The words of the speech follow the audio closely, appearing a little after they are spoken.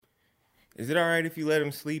Is it all right if you let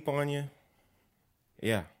him sleep on you?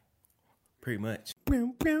 Yeah, pretty much.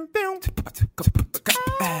 Glory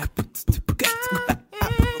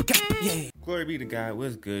be to God.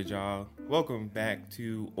 What's good, y'all? Welcome back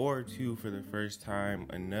to Or Two for the first time.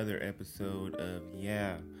 Another episode of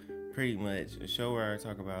pretty much a show where I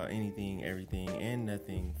talk about anything, everything, and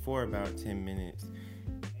nothing for about 10 minutes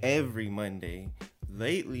every Monday.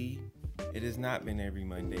 Lately, it has not been every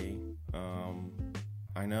Monday.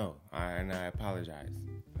 I know, and I apologize.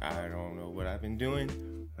 I don't know what I've been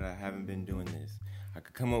doing, but I haven't been doing this. I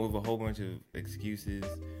could come up with a whole bunch of excuses,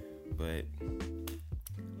 but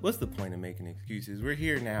what's the point of making excuses? We're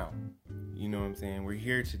here now. You know what I'm saying? We're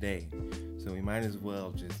here today. So we might as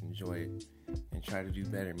well just enjoy it and try to do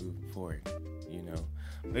better moving forward, you know?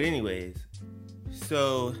 But anyways,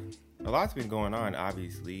 so a lot's been going on,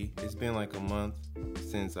 obviously. It's been like a month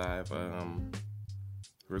since I've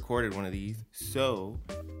recorded one of these. So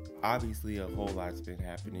obviously a whole lot's been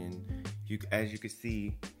happening. As you can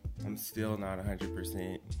see, I'm still not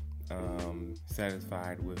 100%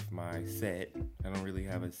 satisfied with my set. I don't really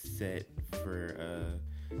have a set for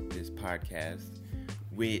this podcast,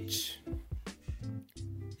 which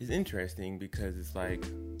is interesting because it's like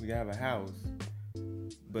we have a house,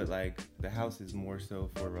 but like the house is more so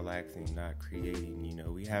for relaxing, not creating. You know,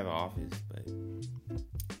 we have an office, but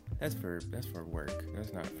that's for work.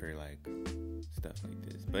 That's not for like stuff like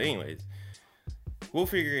this. But anyways, we'll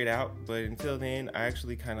figure it out. But until then, I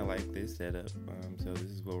actually kind of like this setup. So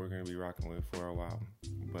this is what we're going to be rocking with for a while.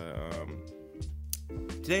 But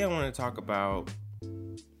today I want to talk about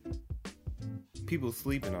people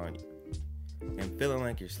sleeping on you and feeling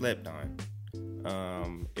like you're slept on.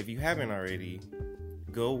 If you haven't already,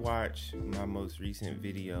 go watch my most recent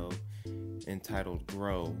video entitled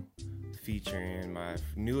Grow, featuring my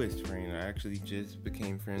newest friend. I actually just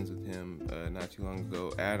became friends with him not too long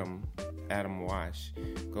ago, Adam Wash.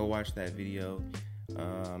 Go watch that video.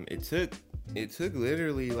 It took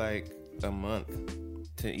literally like a month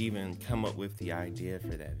to even come up with the idea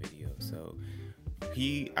for that video. So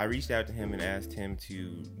I reached out to him and asked him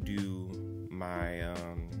to do my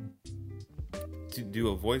to do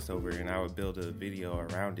a voiceover, and I would build a video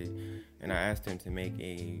around it. And I asked him to make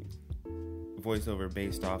a voiceover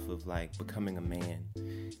based off of like becoming a man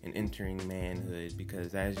and entering manhood,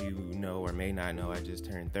 because as you know or may not know, I just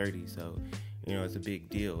turned 30. So you know, it's a big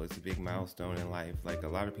deal. It's a big milestone in life. Like a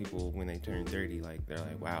lot of people, when they turn 30, like they're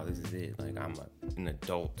like, wow, this is it. Like I'm an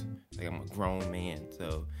adult. Like I'm a grown man.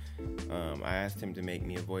 So I asked him to make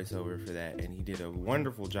me a voiceover for that, and he did a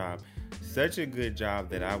wonderful job. Such a good job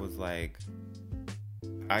that I was like,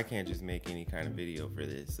 I can't just make any kind of video for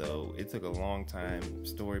this. So it took a long time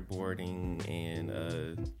storyboarding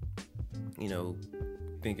and you know,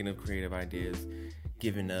 thinking of creative ideas,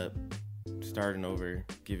 giving up, starting over,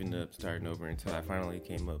 until I finally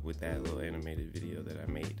came up with that little animated video that I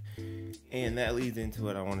made. And that leads into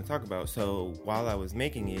what I want to talk about. So while I was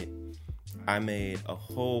making it, I made a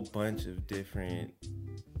whole bunch of different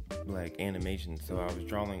like animations. So I was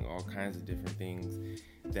drawing all kinds of different things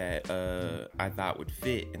that I thought would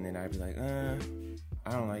fit, and then I'd be like, I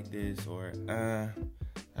don't like this, or I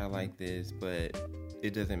like this, but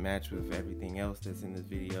it doesn't match with everything else that's in this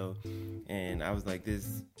video. And I was like,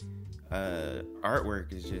 this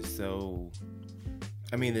artwork is just so,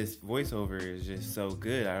 this voiceover is just so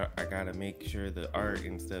good. I gotta make sure the art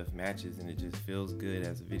and stuff matches and it just feels good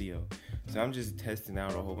as a video. So I'm just testing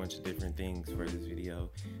out a whole bunch of different things for this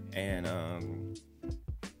video, and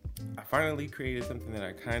I finally created something that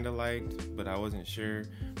I kind of liked, but I wasn't sure.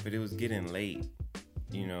 But it was getting late,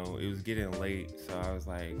 you know, so I was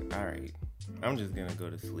like, all right, I'm just gonna go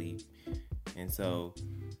to sleep. And so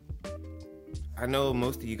I know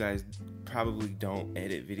most of you guys probably don't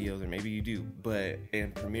edit videos, or maybe you do, but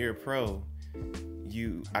in Premiere Pro,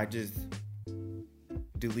 I just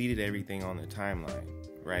deleted everything on the timeline,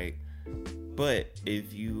 right? But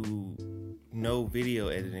if you know video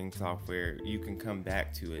editing software, you can come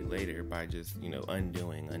back to it later by just, you know,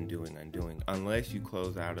 undoing, unless you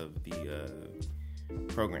close out of the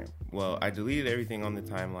program. Well, I deleted everything on the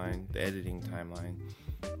timeline, the editing timeline,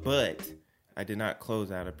 but I did not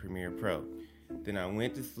close out of Premiere Pro. Then I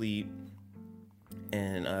went to sleep,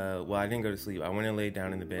 and I didn't go to sleep. I went and laid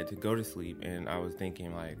down in the bed to go to sleep, and I was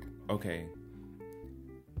thinking like, okay,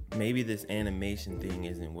 maybe this animation thing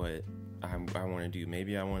isn't what I want to do.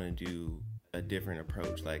 Maybe I want to do a different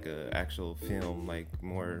approach, like a actual film, like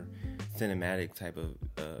more cinematic type of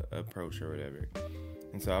approach or whatever.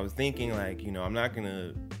 And so I was thinking like, you know, I'm not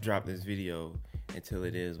gonna drop this video until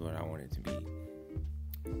it is what I want it to be.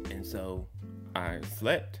 And so I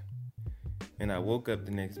slept, and I woke up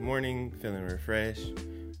the next morning feeling refreshed,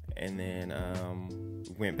 and then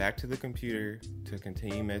went back to the computer to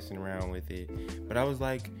continue messing around with it. But I was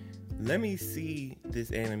like, let me see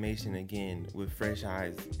this animation again with fresh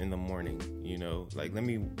eyes in the morning, like let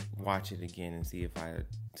me watch it again and see if I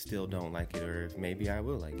still don't like it or if maybe I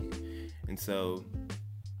will like it. And so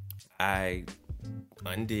I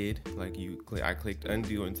undid, I clicked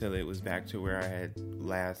undo until it was back to where I had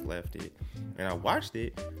last left it, and I watched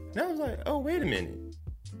it and I was like, oh, wait a minute,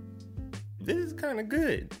 this is kind of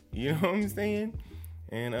good, you know what I'm saying?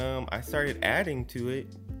 And I started adding to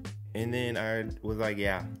it, and then I was like,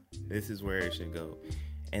 yeah, this is where it should go.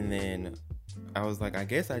 And then I was like, I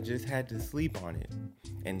guess I just had to sleep on it.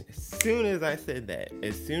 And as soon as I said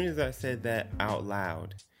that out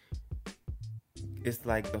loud, it's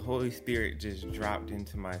like the Holy Spirit just dropped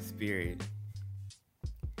into my spirit.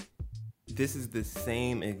 This is the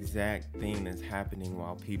same exact thing that's happening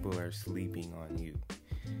while people are sleeping on you.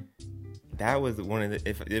 That was one of the,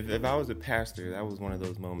 if I was a pastor, that was one of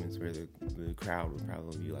those moments where the crowd would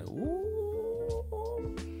probably be like, ooh.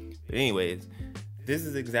 But anyways, this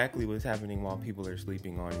is exactly what's happening while people are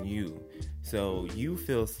sleeping on you. So you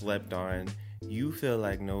feel slept on. You feel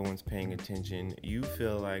like no one's paying attention. You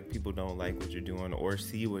feel like people don't like what you're doing or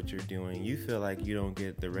see what you're doing. You feel like you don't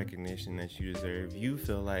get the recognition that you deserve. You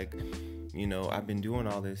feel like, I've been doing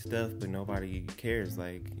all this stuff, but nobody cares.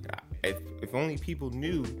 Like, if only people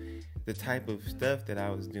knew the type of stuff that I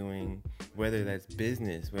was doing, whether that's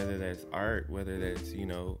business, whether that's art, whether that's,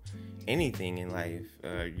 anything in life,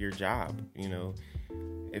 your job,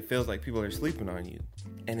 it feels like people are sleeping on you,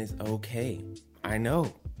 and it's okay. I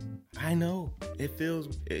know.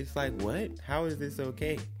 It's like, what? How is this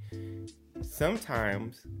okay?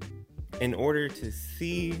 Sometimes, in order to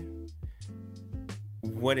see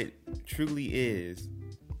what it truly is,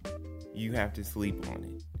 you have to sleep on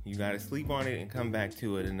it. You got to sleep on it and come back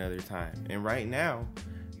to it another time. And right now,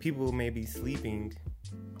 people may be sleeping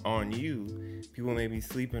on you. People may be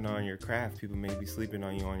sleeping on your craft. People may be sleeping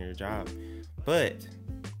on you on your job. But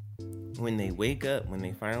when they wake up, when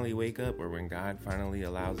they finally wake up, or when God finally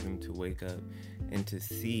allows them to wake up and to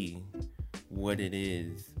see what it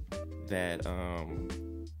is that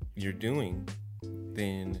you're doing,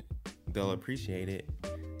 then they'll appreciate it,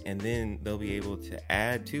 and then they'll be able to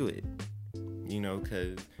add to it.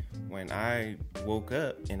 Because when I woke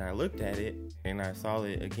up and I looked at it and I saw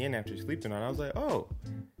it again after sleeping on it, I was like, oh,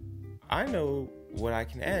 I know what I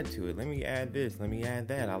can add to it. Let me add this. Let me add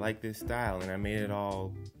that. I like this style. And I made it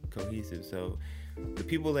all cohesive. So the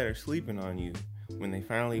people that are sleeping on you, when they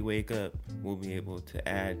finally wake up, will be able to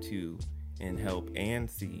add to and help and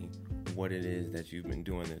see what it is that you've been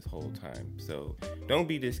doing this whole time. So don't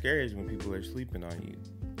be discouraged when people are sleeping on you.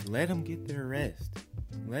 Let them get their rest.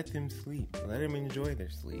 Let them sleep. Let them enjoy their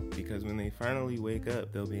sleep. Because when they finally wake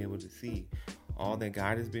up, they'll be able to see all that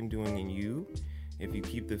God has been doing in you. If you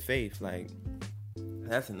keep the faith,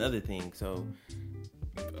 that's another thing. So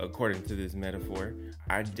according to this metaphor,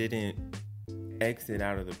 I didn't exit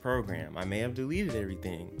out of the program. I may have deleted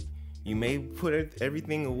everything. You may put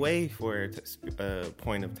everything away for a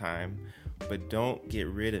point of time, but don't get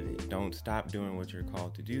rid of it. Don't stop doing what you're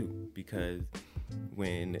called to do, because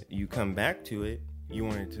when you come back to it, you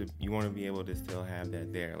want to be able to still have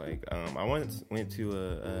that there. I once went to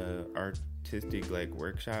a artistic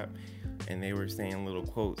workshop, and they were saying little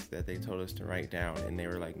quotes that they told us to write down, and they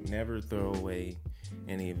were like, never throw away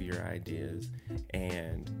any of your ideas,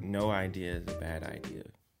 and no idea is a bad idea.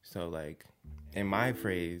 So and my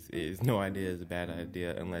phrase is, no idea is a bad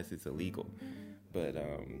idea unless it's illegal. But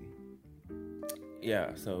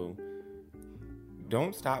so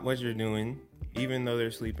don't stop what you're doing. Even though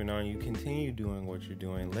they're sleeping on you, continue doing what you're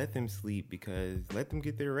doing. Let them sleep, because let them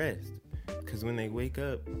get their rest. Because when they wake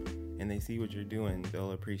up and they see what you're doing,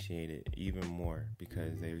 they'll appreciate it even more,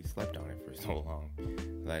 because they slept on it for so long.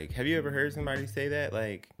 Have you ever heard somebody say that?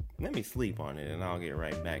 Let me sleep on it and I'll get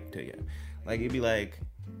right back to you. It'd be like,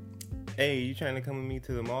 hey, you trying to come with me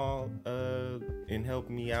to the mall and help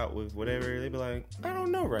me out with whatever? They'd be like, I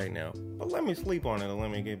don't know right now, but let me sleep on it and let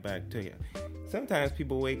me get back to you. Sometimes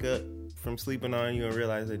people wake up from sleeping on you and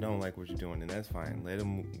realize they don't like what you're doing, and that's fine. Let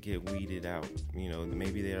them get weeded out.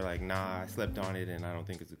 Maybe they're like, nah, I slept on it and I don't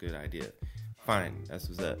think it's a good idea. Fine, that's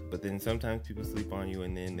what's up. But then sometimes people sleep on you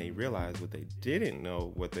and then they realize what they didn't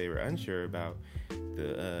know, what they were unsure about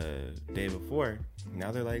the day before.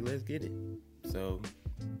 Now they're like, let's get it. So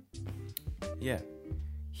yeah,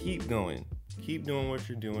 keep going. Keep doing what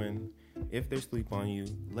you're doing. If they sleep on you,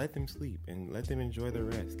 let them sleep and let them enjoy the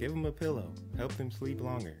rest. Give them a pillow. Help them sleep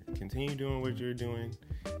longer. Continue doing what you're doing.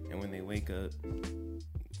 And when they wake up,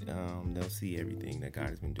 they'll see everything that God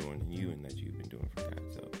has been doing in you and that you've been doing for God.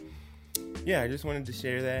 So yeah, I just wanted to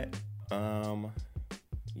share that.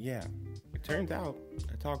 Yeah, it turns out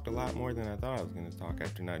I talked a lot more than I thought I was going to talk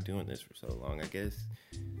after not doing this for so long. I guess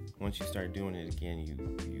once you start doing it again, you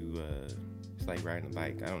it's like riding a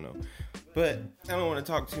bike. I don't know. But I don't want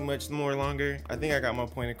to talk too much more longer. I think I got my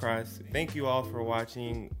point across. Thank you all for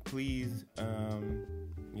watching. Please,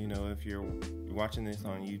 if you're watching this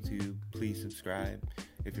on YouTube, please subscribe.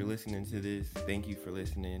 If you're listening to this, thank you for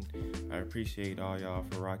listening. I appreciate all y'all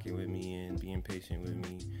for rocking with me and being patient with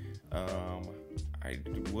me. I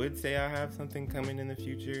would say I have something coming in the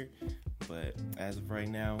future, but as of right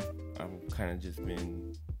now, I've kind of just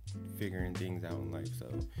been figuring things out in life, so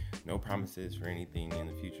no promises for anything in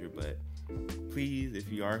the future. But please,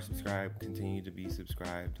 if you are subscribed, continue to be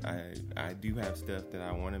subscribed. I do have stuff that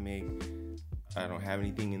I want to make. I don't have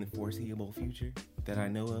anything in the foreseeable future that I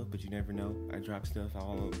know of, but you never know. I drop stuff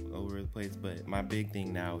all over the place, but my big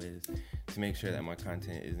thing now is to make sure that my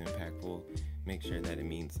content is impactful, make sure that it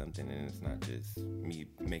means something, and it's not just me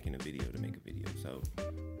making a video to make a video. So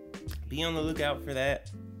be on the lookout for that.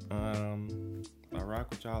 I rock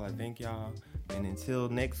with y'all. I thank y'all. And until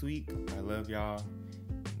next week, I love y'all.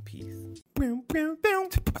 Peace.